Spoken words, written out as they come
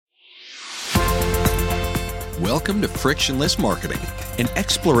Welcome to Frictionless Marketing, an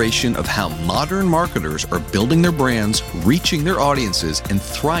exploration of how modern marketers are building their brands, reaching their audiences, and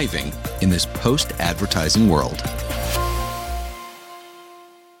thriving in this post-advertising world.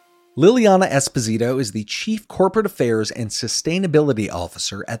 Liliana Esposito is the Chief Corporate Affairs and Sustainability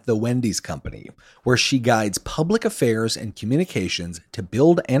Officer at the Wendy's Company, where she guides public affairs and communications to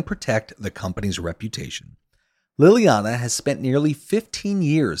build and protect the company's reputation. Liliana has spent nearly 15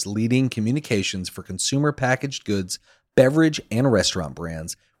 years leading communications for consumer packaged goods, beverage, and restaurant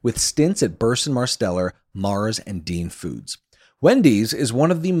brands, with stints at Burson Marsteller, Mars, and Dean Foods. Wendy's is one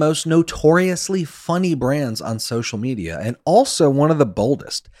of the most notoriously funny brands on social media, and also one of the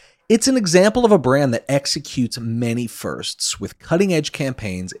boldest. It's an example of a brand that executes many firsts with cutting-edge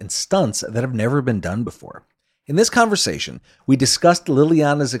campaigns and stunts that have never been done before. In this conversation, we discussed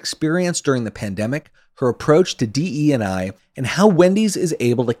Liliana's experience during the pandemic, her approach to DE&I, and how Wendy's is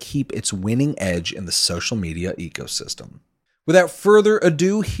able to keep its winning edge in the social media ecosystem. Without further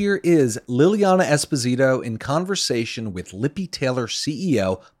ado, here is Liliana Esposito in conversation with Lippy Taylor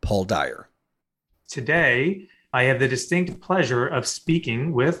CEO Paul Dyer. Today, I have the distinct pleasure of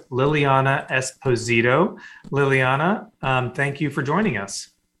speaking with Liliana Esposito. Liliana, thank you for joining us.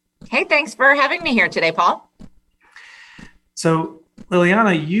 Hey, thanks for having me here today, Paul. So,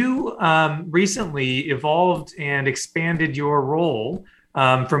 Liliana, you recently evolved and expanded your role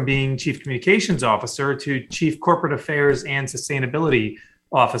from being Chief Communications Officer to Chief Corporate Affairs and Sustainability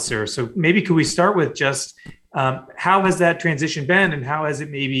Officer. So maybe could we start with just how has that transition been, and how has it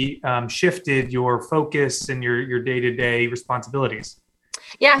maybe shifted your focus and your day-to-day responsibilities?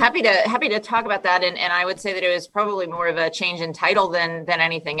 Yeah, happy to talk about that. And I would say that it was probably more of a change in title than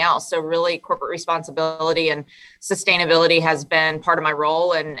anything else. So really corporate responsibility and sustainability has been part of my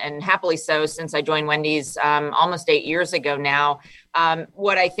role, and happily so, since I joined Wendy's almost 8 years ago now.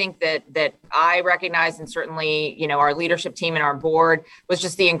 What I think that I recognize, and certainly, our leadership team and our board, was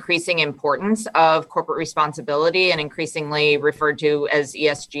just the increasing importance of corporate responsibility, and increasingly referred to as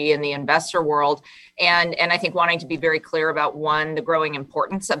ESG in the investor world. And I think wanting to be very clear about, one, the growing importance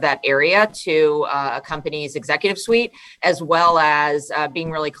of that area to a company's executive suite, as well as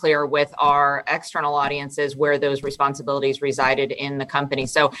being really clear with our external audiences where those responsibilities resided in the company.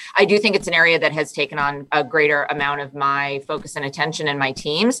 So I do think it's an area that has taken on a greater amount of my focus and attention in my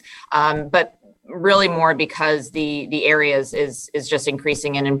teams, but really more because the areas is just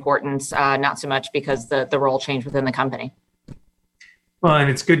increasing in importance, not so much because the role changed within the company. Well,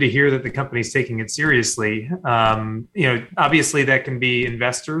 and it's good to hear that the company's taking it seriously. Obviously that can be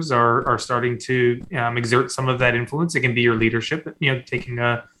investors are starting to exert some of that influence. It can be your leadership, taking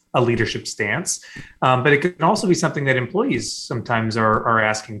a leadership stance, but it can also be something that employees sometimes are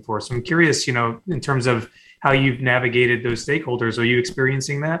asking for. So I'm curious, in terms of how you've navigated those stakeholders, are you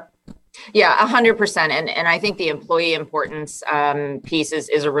experiencing that? Yeah, 100%. And I think the employee importance piece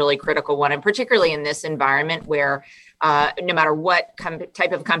is a really critical one, and particularly in this environment where no matter what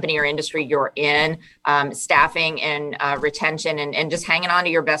type of company or industry you're in, staffing and retention and just hanging on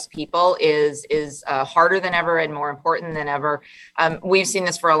to your best people is harder than ever and more important than ever. We've seen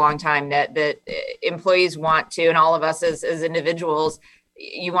this for a long time, that employees want to, and all of us as individuals,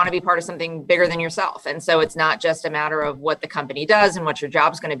 you want to be part of something bigger than yourself. And so it's not just a matter of what the company does and what your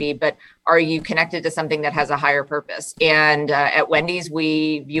job's going to be, but are you connected to something that has a higher purpose? And at Wendy's,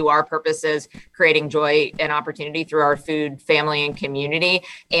 we view our purpose as creating joy and opportunity through our food, family, and community.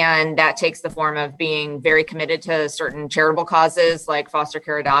 And that takes the form of being very committed to certain charitable causes like foster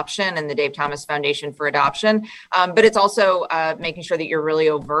care adoption and the Dave Thomas Foundation for Adoption. But it's also making sure that you're really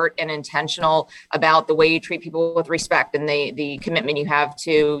overt and intentional about the way you treat people with respect, and the commitment you have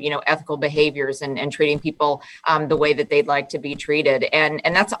to, ethical behaviors and treating people the way that they'd like to be treated.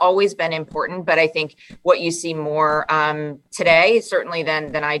 And that's always been important. But I think what you see more today, certainly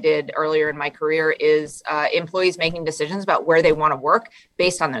than I did earlier in my career, is employees making decisions about where they want to work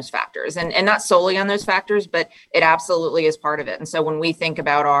based on those factors, and not solely on those factors, but it absolutely is part of it. And so when we think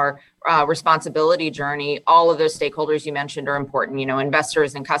about our responsibility journey, all of those stakeholders you mentioned are important,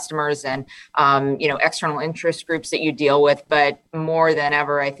 investors and customers and, external interest groups that you deal with. But more than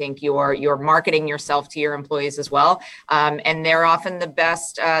ever, I think you're marketing yourself to your employees as well. And they're often the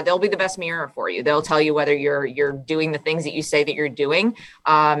best, they'll be the best mirror for you. They'll tell you whether you're doing the things that you say that you're doing.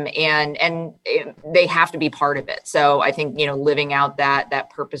 And they have to be part of it. So I think, living out that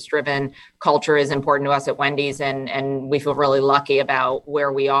purpose-driven culture is important to us at Wendy's. And we feel really lucky about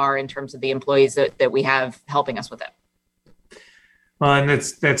where we are in terms of the employees that we have helping us with it. Well, and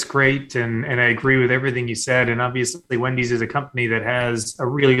that's great. And I agree with everything you said. And obviously, Wendy's is a company that has a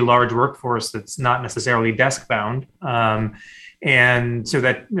really large workforce that's not necessarily desk bound. And so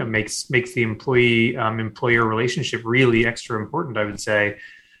that makes the employee employer relationship really extra important, I would say.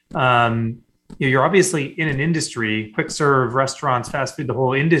 You're obviously in an industry, quick serve, restaurants, fast food, the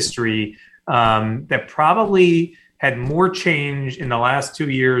whole industry, that probably had more change in the last 2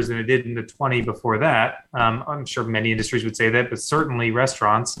 years than it did in the 20 before that. I'm sure many industries would say that, but certainly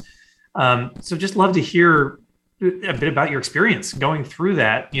restaurants. So just love to hear a bit about your experience going through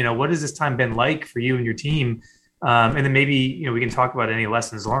that. What has this time been like for you and your team? And then maybe, we can talk about any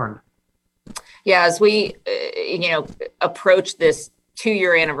lessons learned. Yeah, as we, approach this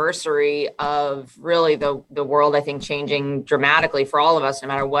 2-year anniversary of really the world, I think, changing dramatically for all of us, no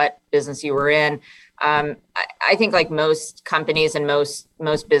matter what business you were in. I think like most companies and most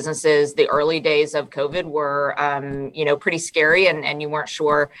businesses, the early days of COVID were, pretty scary, and you weren't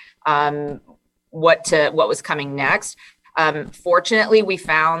sure what was coming next. Fortunately, we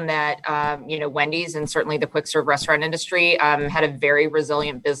found that, Wendy's and certainly the quick serve restaurant industry had a very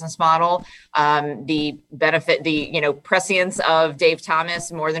resilient business model. The prescience of Dave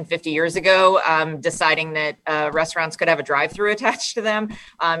Thomas more than 50 years ago, deciding that restaurants could have a drive-through attached to them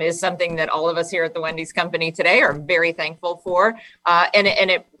is something that all of us here at the Wendy's company today are very thankful for. And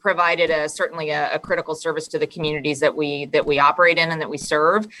it provided certainly a critical service to the communities that we operate in and that we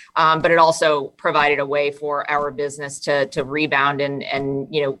serve. But it also provided a way for our business to rebound and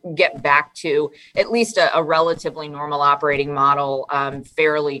get back to at least a relatively normal operating model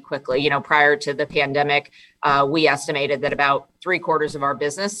fairly quickly. Prior to the pandemic, we estimated that about 3/4 of our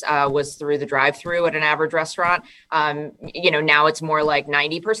business was through the drive-through at an average restaurant. Now it's more like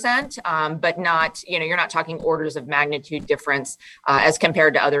 90%, but not, you're not talking orders of magnitude difference as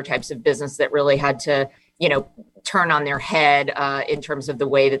compared to other types of business that really had to, turn on their head in terms of the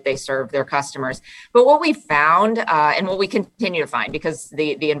way that they serve their customers. But what we found and what we continue to find, because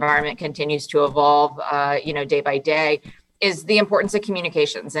the environment continues to evolve, day by day, is the importance of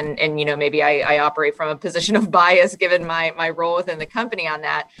communications. And maybe I operate from a position of bias given my role within the company on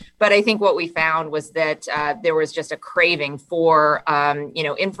that. But I think what we found was that there was just a craving for,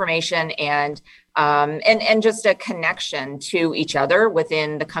 information and just a connection to each other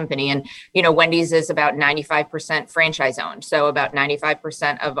within the company. And, Wendy's is about 95% franchise owned. So about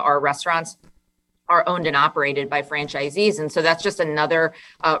 95% of our restaurants are owned and operated by franchisees. And so that's just another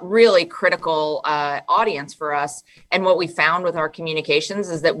really critical audience for us. And what we found with our communications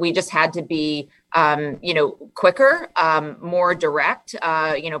is that we just had to be, quicker, more direct,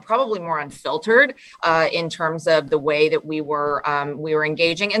 probably more unfiltered in terms of the way that we were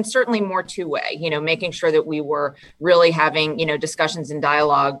engaging, and certainly more two-way, making sure that we were really having, discussions and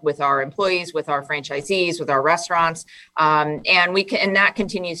dialogue with our employees, with our franchisees, with our restaurants. And that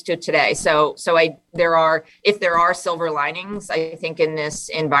continues to today. So if there are silver linings, I think in this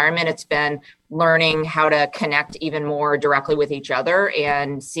environment, it's been learning how to connect even more directly with each other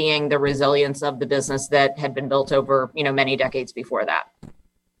and seeing the resilience of the business that had been built over, many decades before that.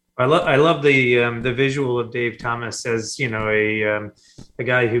 I love the visual of Dave Thomas as, a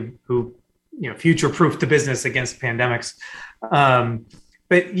guy who future-proofed the business against pandemics.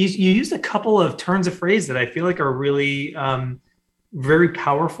 But you used a couple of turns of phrase that I feel like are really very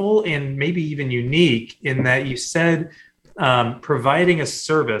powerful and maybe even unique, in that you said providing a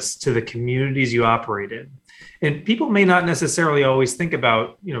service to the communities you operate in. And people may not necessarily always think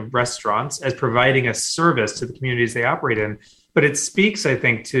about, restaurants as providing a service to the communities they operate in, but it speaks, I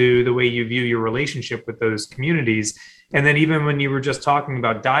think, to the way you view your relationship with those communities. And then even when you were just talking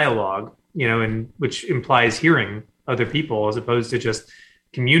about dialogue, and which implies hearing other people as opposed to just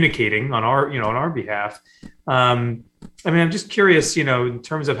communicating on our behalf. I'm just curious, in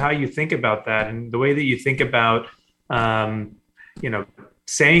terms of how you think about that and the way that you think about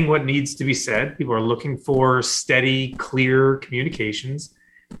saying what needs to be said. People are looking for steady, clear communications,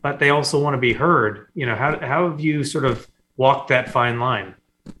 but they also want to be heard. How have you sort of walked that fine line?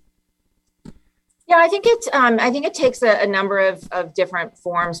 Yeah, I think it takes a number of different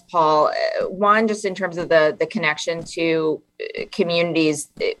forms, Paul. One, just in terms of the connection to communities,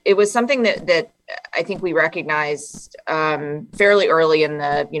 it was something that I think we recognized fairly early in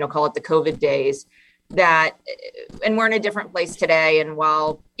the, call it the COVID days, and we're in a different place today. And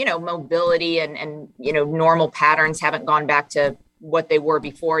while, mobility and normal patterns haven't gone back to what they were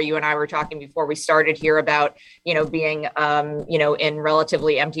before, you and I were talking before we started here about, being, in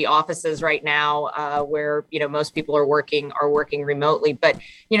relatively empty offices right now, where, most people are working remotely. But,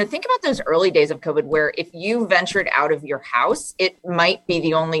 think about those early days of COVID, where if you ventured out of your house, it might be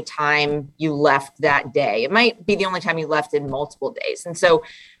the only time you left that day. It might be the only time you left in multiple days. And so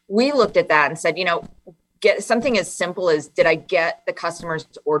we looked at that and said, get something as simple as, did I get the customer's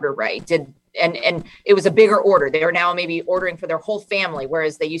order right? And it was a bigger order. They are now maybe ordering for their whole family,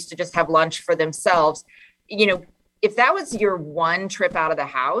 whereas they used to just have lunch for themselves. If that was your one trip out of the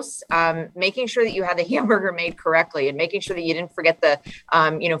house, making sure that you had the hamburger made correctly and making sure that you didn't forget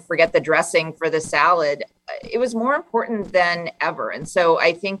the dressing for the salad, it was more important than ever. And so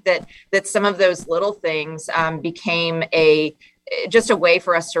I think that some of those little things became just a way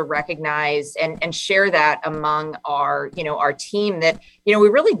for us to recognize and share that among our team, that, we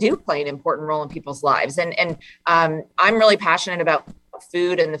really do play an important role in people's lives. And I'm really passionate about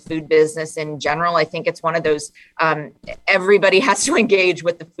food and the food business in general. I think it's one of those, everybody has to engage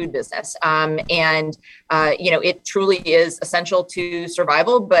with the food business. It truly is essential to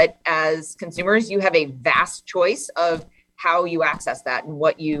survival, but as consumers, you have a vast choice of how you access that and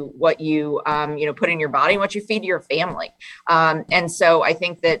what you put in your body and what you feed your family. And so I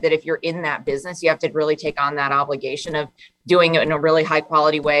think that if you're in that business, you have to really take on that obligation of doing it in a really high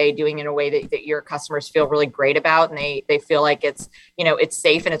quality way, doing it in a way that your customers feel really great about, and they feel like it's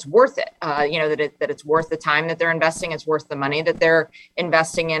safe and it's worth it. That it's worth the time that they're investing, it's worth the money that they're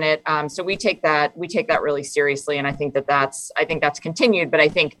investing in it. So we take that really seriously, and I think that's continued. But I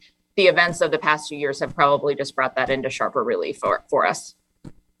think the events of the past 2 years have probably just brought that into sharper relief for us.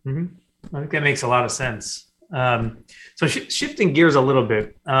 Mm-hmm. I think that makes a lot of sense. So shifting gears a little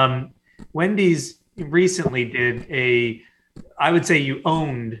bit, Wendy's recently did I would say you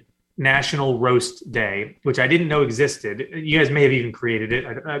owned National Roast Day, which I didn't know existed. You guys may have even created it.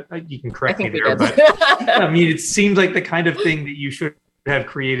 You can correct me there, but it seems like the kind of thing that you should have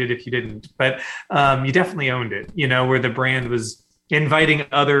created if you didn't. But you definitely owned it, where the brand was inviting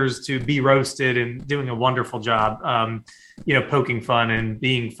others to be roasted and doing a wonderful job, poking fun and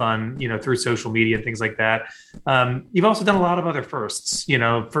being fun, through social media and things like that. You've also done a lot of other firsts,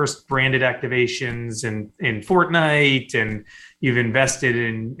 first branded activations in Fortnite, and you've invested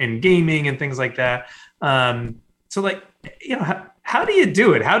in gaming and things like that. So how do you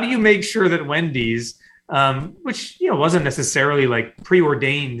do it? How do you make sure that Wendy's, which, wasn't necessarily like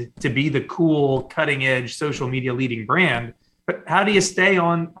preordained to be the cool, cutting edge social media leading brand, but how do you stay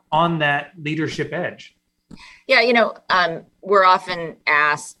on that leadership edge? Yeah, we're often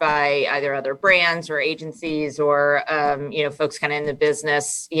asked by either other brands or agencies or, folks kind of in the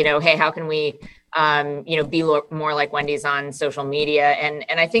business, hey, how can we, be more like Wendy's on social media?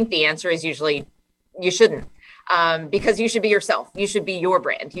 And I think the answer is usually you shouldn't. Because you should be yourself. You should be your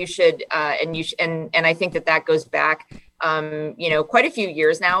brand. You should, and I think that goes back, quite a few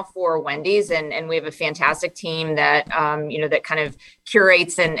years now for Wendy's, and we have a fantastic team that, that kind of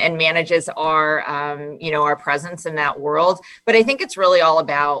curates and manages our, our presence in that world. But I think it's really all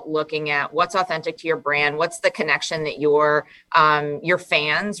about looking at what's authentic to your brand, what's the connection that your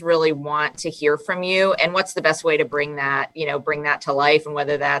fans really want to hear from you, and what's the best way to bring that to life, and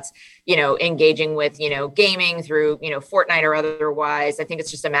whether that's, engaging with, gaming through, Fortnite or otherwise. I think it's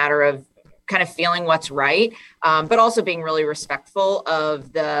just a matter of kind of feeling what's right, but also being really respectful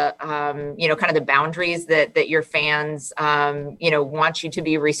of the, kind of the boundaries that your fans, want you to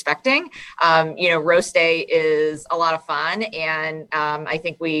be respecting. Roast Day is a lot of fun. And I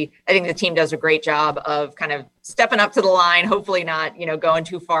think the team does a great job of kind of stepping up to the line, hopefully not, going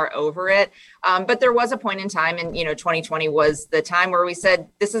too far over it. But there was a point in time, and 2020 was the time where we said,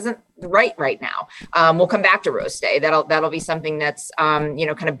 this isn't right now. We'll come back to Roast Day. That'll be something that's,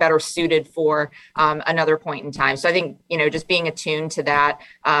 kind of better suited for another point in time. So I think, just being attuned to that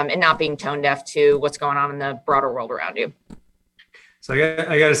and not being tone deaf to what's going on in the broader world around you. So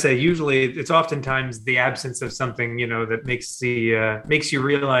I got to say, usually it's oftentimes the absence of something, that makes you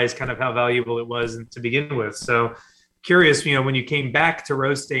realize kind of how valuable it was to begin with. So curious, when you came back to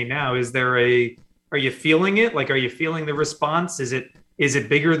Roast Day now, are you feeling it? Like, are you feeling the response? Is it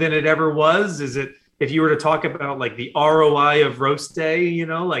bigger than it ever was? Is it, if you were to talk about like the ROI of Roast Day,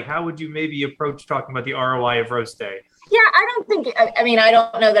 like how would you maybe approach talking about the ROI of Roast Day? Yeah, I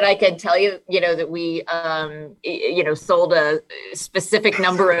don't know that I could tell you, that we, sold a specific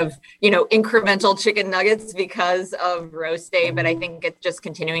number of, incremental chicken nuggets because of Roast Day. But I think it's just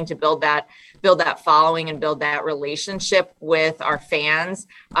continuing to build that following and build that relationship with our fans.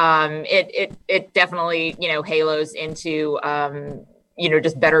 It definitely, halos into,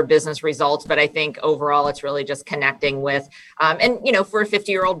 just better business results. But I think overall, it's really just connecting with, and for a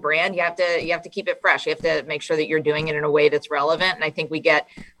 50-year-old brand, you have to keep it fresh. You have to make sure that you're doing it in a way that's relevant. And I think we get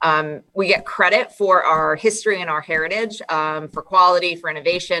credit for our history and our heritage, for quality, for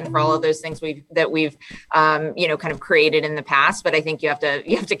innovation, for all of those things we've kind of created in the past. But I think you have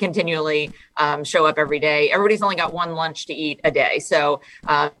to continually show up every day. Everybody's only got one lunch to eat a day. So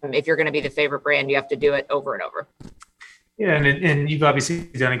if you're going to be the favorite brand, you have to do it over and over. Yeah, and you've obviously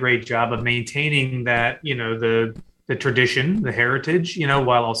done a great job of maintaining that, the tradition, the heritage,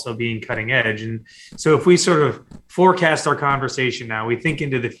 while also being cutting edge. And so if we sort of forecast our conversation now, we think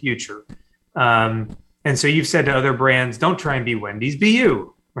into the future. And so you've said to other brands, don't try and be Wendy's, be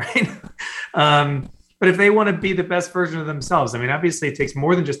you, right? But if they want to be the best version of themselves, I mean, obviously it takes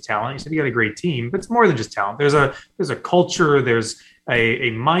more than just talent. You said you got a great team, but it's more than just talent. There's a culture, there's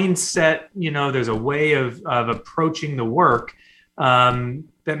a mindset, there's a way of approaching the work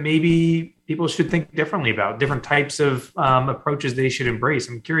that maybe people should think differently about, different types of approaches they should embrace.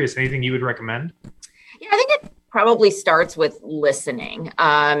 I'm curious, anything you would recommend? Yeah, I think it probably starts with listening.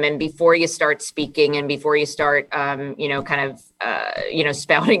 And before you start speaking and before you start,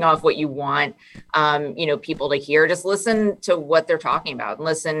 spouting off what you want, people to hear, just listen to what they're talking about and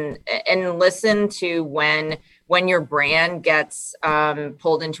listen to when your brand gets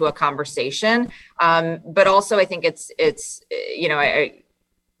pulled into a conversation. But also I think it's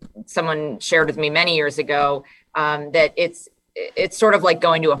someone shared with me many years ago that it's sort of like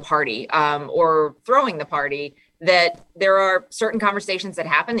going to a party or throwing the party, that there are certain conversations that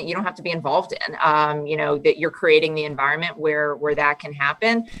happen that you don't have to be involved in, that you're creating the environment where that can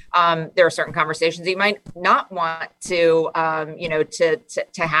happen. There are certain conversations that you might not want to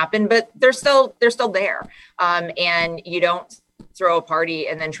happen, but they're still there. And you don't throw a party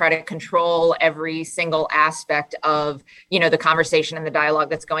and then try to control every single aspect of, the conversation and the dialogue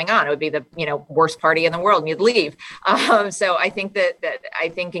that's going on. It would be the, worst party in the world and you'd leave. So I think that I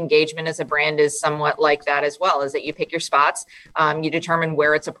think engagement as a brand is somewhat like that as well, is that you pick your spots, you determine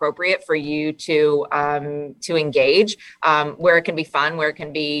where it's appropriate for you to engage, where it can be fun, where it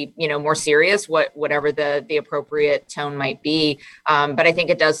can be, more serious, whatever the appropriate tone might be. But I think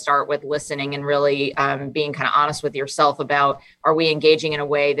it does start with listening and really being kind of honest with yourself about, are we engaging in a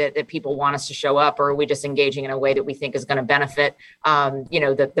way that people want us to show up, or are we just engaging in a way that we think is going to benefit,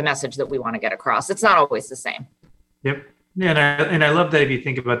 the message that we want to get across? It's not always the same. Yep. Yeah, and I love that if you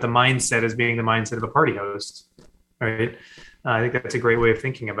think about the mindset as being the mindset of a party host, right? I think that's a great way of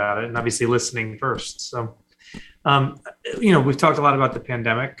thinking about it, and obviously listening first. So, we've talked a lot about the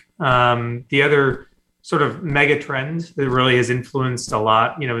pandemic. The other sort of mega trend that really has influenced a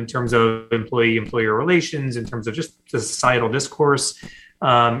lot, in terms of employee-employer relations, in terms of just the societal discourse,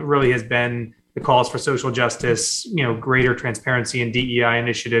 really has been the calls for social justice, greater transparency and DEI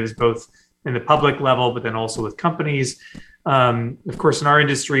initiatives, both in the public level, but then also with companies. Of course, in our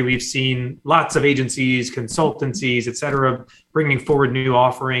industry, we've seen lots of agencies, consultancies, et cetera, bringing forward new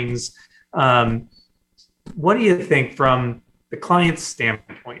offerings. What do you think from the client's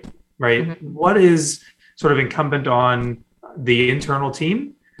standpoint, right? Mm-hmm. What is sort of incumbent on the internal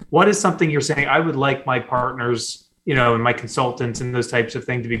team? What is something you're saying, I would like my partners, and my consultants and those types of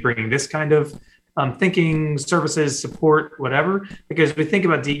things to be bringing this kind of thinking, services, support, whatever? Because we think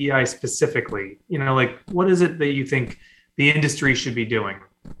about DEI specifically, what is it that you think the industry should be doing?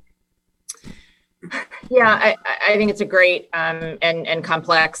 Yeah, I think it's a great and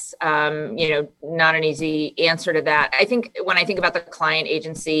complex, not an easy answer to that. I think when I think about the client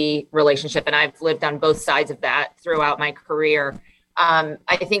agency relationship, and I've lived on both sides of that throughout my career,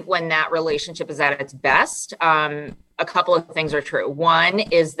 I think when that relationship is at its best, a couple of things are true. One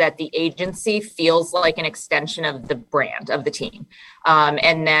is that the agency feels like an extension of the brand, of the team.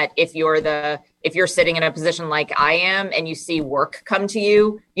 And that if you're sitting in a position like I am and you see work come to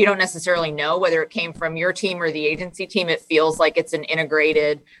you, you don't necessarily know whether it came from your team or the agency team. It feels like it's an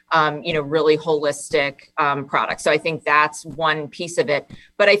integrated, really holistic product. So I think that's one piece of it.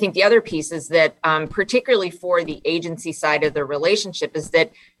 But I think the other piece is that particularly for the agency side of the relationship is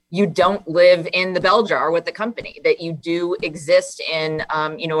that you don't live in the bell jar with the company, that you do exist in,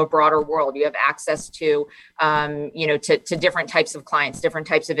 a broader world. You have access to, to different types of clients, different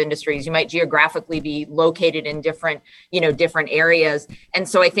types of industries. You might geographically be located in different areas. And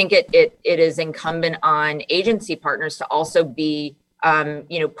so I think it is incumbent on agency partners to also be,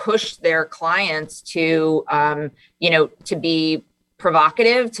 push their clients to, to be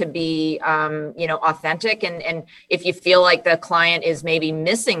provocative, to be, authentic. And if you feel like the client is maybe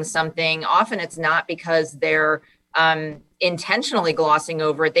missing something, often it's not because they're intentionally glossing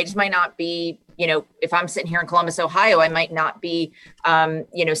over it. They just might not be, if I'm sitting here in Columbus, Ohio, I might not be,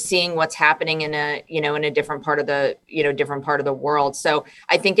 seeing what's happening in a different part of the world. So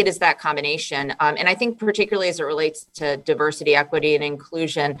I think it is that combination. And I think particularly as it relates to diversity, equity, and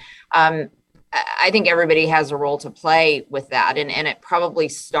inclusion, I think everybody has a role to play with that. And it probably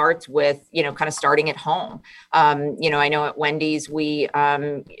starts with, kind of starting at home. I know at Wendy's, we,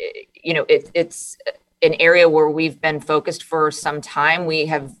 it's an area where we've been focused for some time. We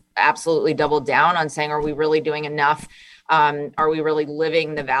have absolutely doubled down on saying, are we really doing enough? Are we really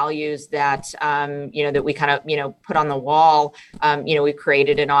living the values that, that we kind of, put on the wall? We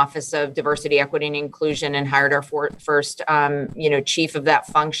created an Office of Diversity, Equity, and Inclusion and hired our first, chief of that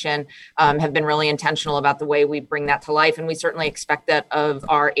function, have been really intentional about the way we bring that to life. And we certainly expect that of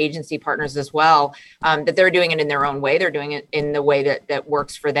our agency partners as well, that they're doing it in their own way. They're doing it in the way that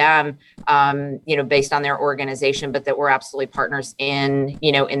works for them, based on their organization, but that we're absolutely partners in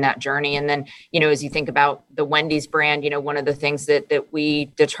that journey. And then, as you think about the Wendy's brand, one of the things that we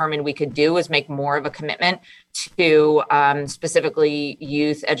determined we could do is make more of a commitment to specifically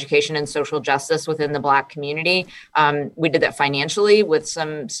youth education and social justice within the Black community. We did that financially with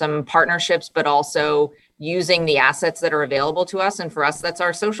some partnerships, but also using the assets that are available to us. And for us, that's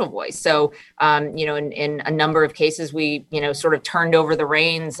our social voice. So, in a number of cases, we, sort of turned over the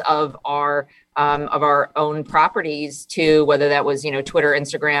reins of our own properties to whether that was, Twitter,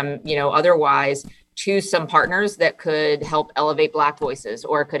 Instagram, otherwise, to some partners that could help elevate Black voices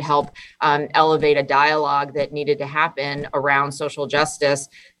or could help elevate a dialogue that needed to happen around social justice,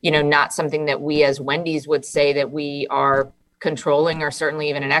 not something that we as Wendy's would say that we are controlling or certainly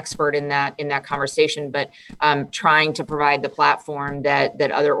even an expert in that conversation, but trying to provide the platform that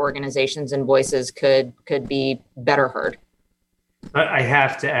other organizations and voices could be better heard. I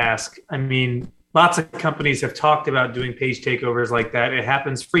have to ask, lots of companies have talked about doing page takeovers like that. It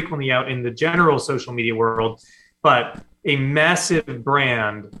happens frequently out in the general social media world, but a massive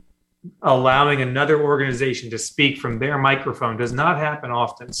brand allowing another organization to speak from their microphone does not happen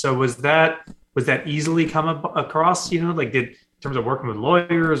often. So was that easily come across, in terms of working with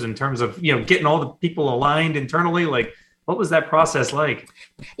lawyers, in terms of, getting all the people aligned internally, what was that process like?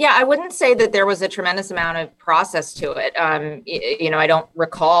 Yeah, I wouldn't say that there was a tremendous amount of process to it. I don't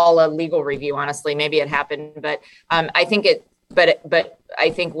recall a legal review, honestly. Maybe it happened, but I think but I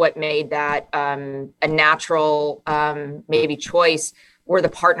think what made that a natural maybe choice were the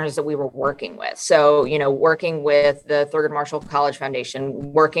partners that we were working with. So, working with the Thurgood Marshall College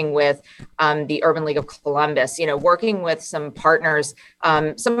Foundation, working with the Urban League of Columbus, working with some partners,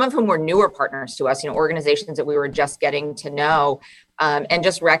 some of whom were newer partners to us, organizations that we were just getting to know, and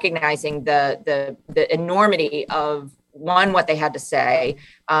just recognizing the enormity of, one, what they had to say,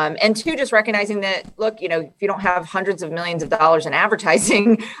 and two, just recognizing that, look, if you don't have hundreds of millions of dollars in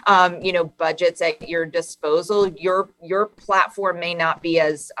advertising, budgets at your disposal, your platform may not be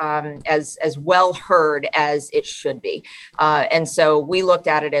as well heard as it should be. And so we looked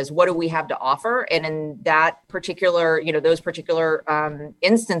at it as, what do we have to offer? And in that particular, those particular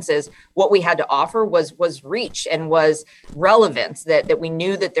instances, what we had to offer was reach and was relevance, that we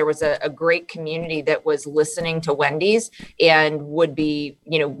knew that there was a great community that was listening to Wendy's and would be,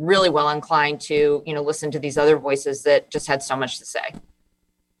 really well inclined to, listen to these other voices that just had so much to say.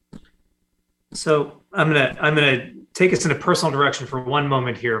 So I'm gonna take us in a personal direction for one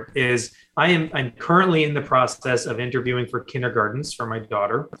moment here. I'm currently in the process of interviewing for kindergartens for my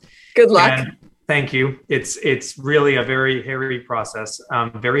daughter. Good luck. And thank you. It's really a very hairy process,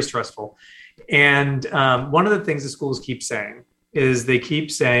 very stressful. And one of the things the schools keep saying is they keep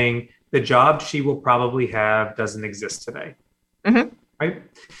saying the job she will probably have doesn't exist today. Mm-hmm. Right.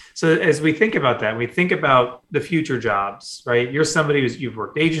 So as we think about that, we think about the future jobs, right? You're somebody you've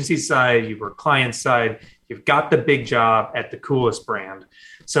worked agency side, you've worked client side, you've got the big job at the coolest brand.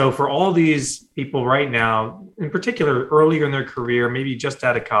 So for all these people right now, in particular, earlier in their career, maybe just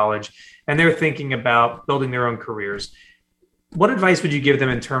out of college, and they're thinking about building their own careers, what advice would you give them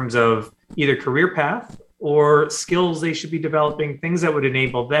in terms of either career path or skills they should be developing, things that would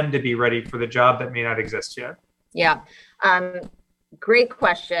enable them to be ready for the job that may not exist yet? Yeah. Great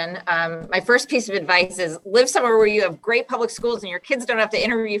question. My first piece of advice is live somewhere where you have great public schools and your kids don't have to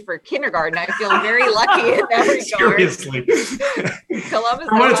interview for kindergarten. I feel very lucky in that regard. Seriously. Columbus,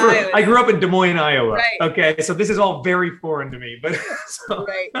 Ohio. I grew up in Des Moines, Iowa. Right. Okay, so this is all very foreign to me. But so.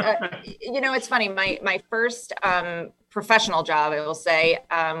 Right. It's funny. My first professional job, I will say,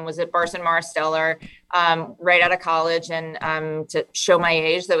 was at Barson Marsteller, right out of college. And to show my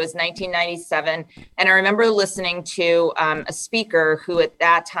age, that was 1997. And I remember listening to a speaker who at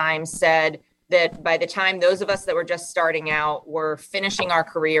that time said, that by the time those of us that were just starting out were finishing our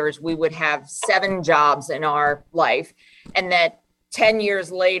careers, we would have 7 jobs in our life. And that 10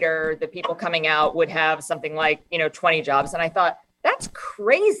 years later, the people coming out would have something like, 20 jobs. And I thought, that's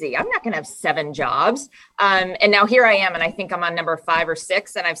crazy. I'm not going to have 7 jobs. And now here I am, and I think I'm on number 5 or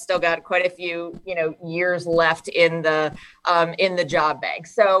 6, and I've still got quite a few, years left in the job bank.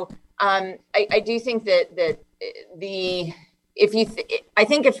 So I do think that I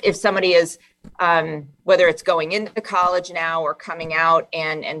think if somebody is, whether it's going into college now or coming out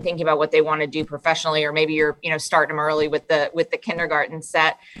and thinking about what they want to do professionally, or maybe you're, starting them early with the kindergarten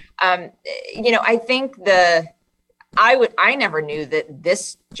set. I think I never knew that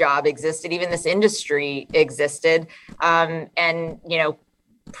this job existed, even this industry existed.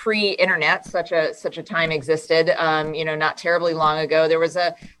 Pre-internet, such a time existed, not terribly long ago. There was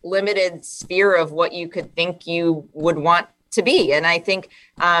a limited sphere of what you could think you would want to be. And I think,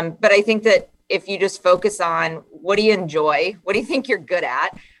 but I think that if you just focus on what do you enjoy, what do you think you're good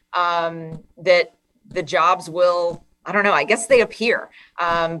at, that the jobs will, I don't know, I guess they appear.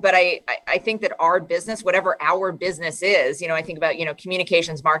 But I think that our business, whatever our business is, I think about,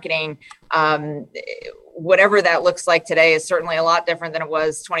 communications, marketing, whatever that looks like today is certainly a lot different than it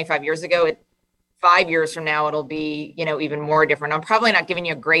was 25 years ago. 5 years from now, it'll be, even more different. I'm probably not giving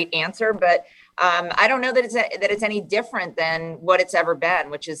you a great answer, but I don't know that it's any different than what it's ever been,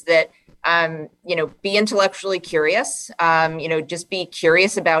 which is that, be intellectually curious, just be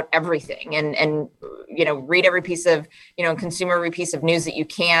curious about everything and read every piece of, consume every piece of news that you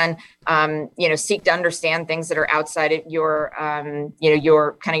can, seek to understand things that are outside of your,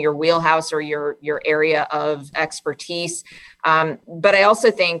 your kind of your wheelhouse or your area of expertise. But I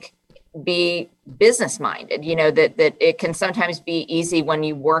also think be business minded, that it can sometimes be easy when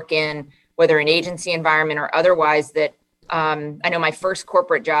you work in whether an agency environment or otherwise that, I know my first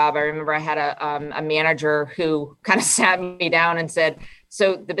corporate job, I remember I had a manager who kind of sat me down and said,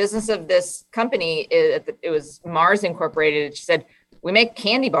 so the business of this company, it was Mars Incorporated. She said, we make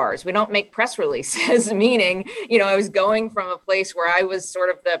candy bars. We don't make press releases, meaning, I was going from a place where I was sort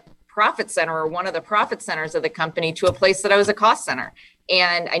of the profit center or one of the profit centers of the company to a place that I was a cost center.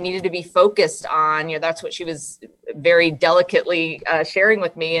 And I needed to be focused on, that's what she was very delicately sharing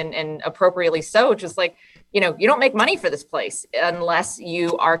with me and appropriately so, which is like, you don't make money for this place unless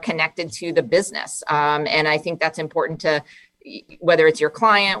you are connected to the business. And I think that's important to, whether it's your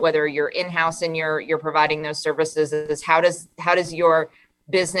client, whether you're in-house and you're providing those services, is how does your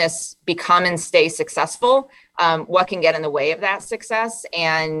business become and stay successful? What can get in the way of that success?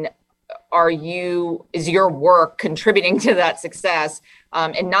 And is your work contributing to that success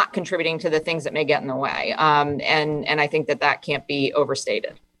and not contributing to the things that may get in the way? And I think that can't be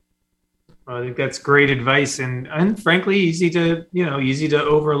overstated. I think that's great advice and frankly, easy to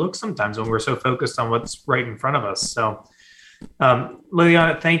overlook sometimes when we're so focused on what's right in front of us. So,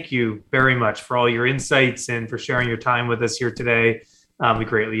 Liliana, thank you very much for all your insights and for sharing your time with us here today. We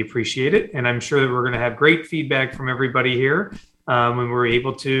greatly appreciate it. And I'm sure that we're going to have great feedback from everybody here when we're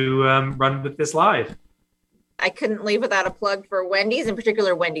able to run with this live. I couldn't leave without a plug for Wendy's, in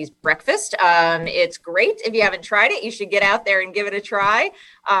particular Wendy's breakfast. It's great. If you haven't tried it, you should get out there and give it a try.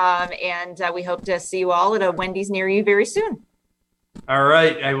 And we hope to see you all at a Wendy's near you very soon. All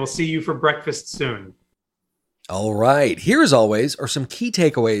right. I will see you for breakfast soon. All right. Here, as always, are some key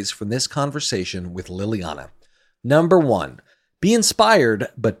takeaways from this conversation with Liliana. Number 1, be inspired,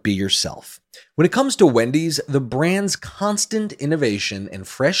 but be yourself. When it comes to Wendy's, the brand's constant innovation and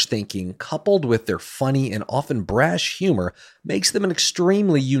fresh thinking, coupled with their funny and often brash humor, makes them an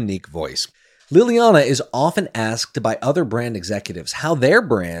extremely unique voice. Liliana is often asked by other brand executives how their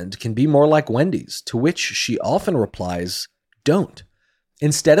brand can be more like Wendy's, to which she often replies, don't.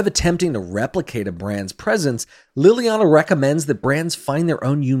 Instead of attempting to replicate a brand's presence, Liliana recommends that brands find their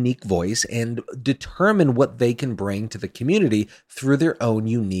own unique voice and determine what they can bring to the community through their own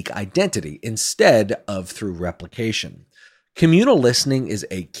unique identity, instead of through replication. Communal listening is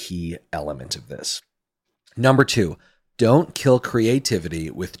a key element of this. Number 2, don't kill creativity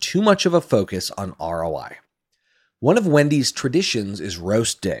with too much of a focus on ROI. One of Wendy's traditions is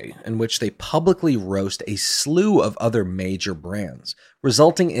Roast Day, in which they publicly roast a slew of other major brands,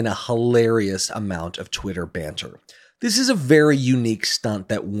 resulting in a hilarious amount of Twitter banter. This is a very unique stunt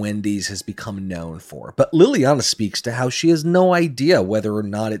that Wendy's has become known for, but Liliana speaks to how she has no idea whether or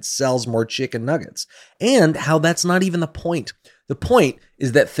not it sells more chicken nuggets, and how that's not even the point. The point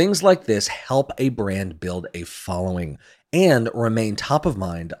is that things like this help a brand build a following and remain top of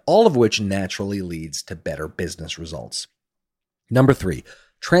mind, all of which naturally leads to better business results. Number 3,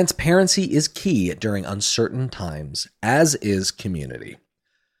 transparency is key during uncertain times, as is community.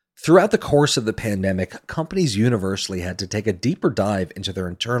 Throughout the course of the pandemic, companies universally had to take a deeper dive into their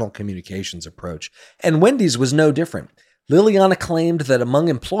internal communications approach, and Wendy's was no different. Liliana claimed that among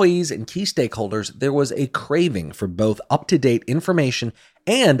employees and key stakeholders, there was a craving for both up-to-date information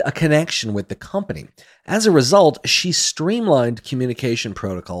and a connection with the company. As a result, she streamlined communication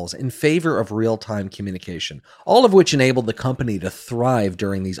protocols in favor of real-time communication, all of which enabled the company to thrive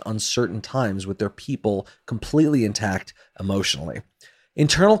during these uncertain times with their people completely intact emotionally.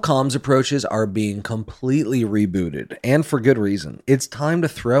 Internal comms approaches are being completely rebooted, and for good reason. It's time to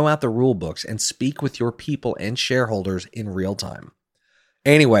throw out the rule books and speak with your people and shareholders in real time.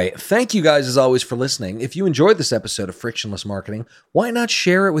 Anyway, thank you guys as always for listening. If you enjoyed this episode of Frictionless Marketing, why not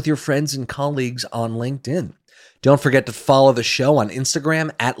share it with your friends and colleagues on LinkedIn? Don't forget to follow the show on Instagram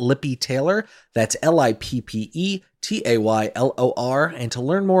at Lippy Taylor. That's LIPPETAYLOR. And to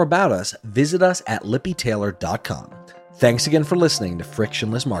learn more about us, visit us at lippytaylor.com. Thanks again for listening to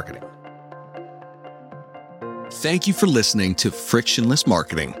Frictionless Marketing. Thank you for listening to Frictionless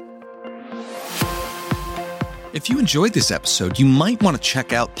Marketing. If you enjoyed this episode, you might want to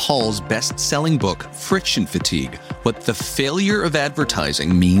check out Paul's best-selling book, Friction Fatigue: What the Failure of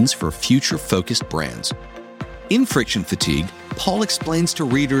Advertising Means for Future-Focused Brands. In Friction Fatigue, Paul explains to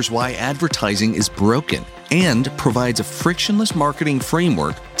readers why advertising is broken and provides a frictionless marketing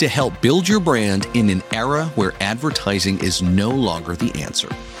framework to help build your brand in an era where advertising is no longer the answer.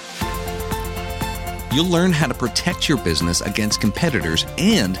 You'll learn how to protect your business against competitors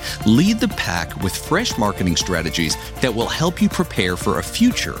and lead the pack with fresh marketing strategies that will help you prepare for a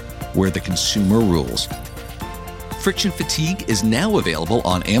future where the consumer rules. Friction Fatigue is now available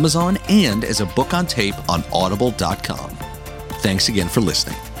on Amazon and as a book on tape on audible.com. Thanks again for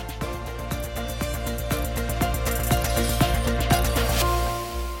listening.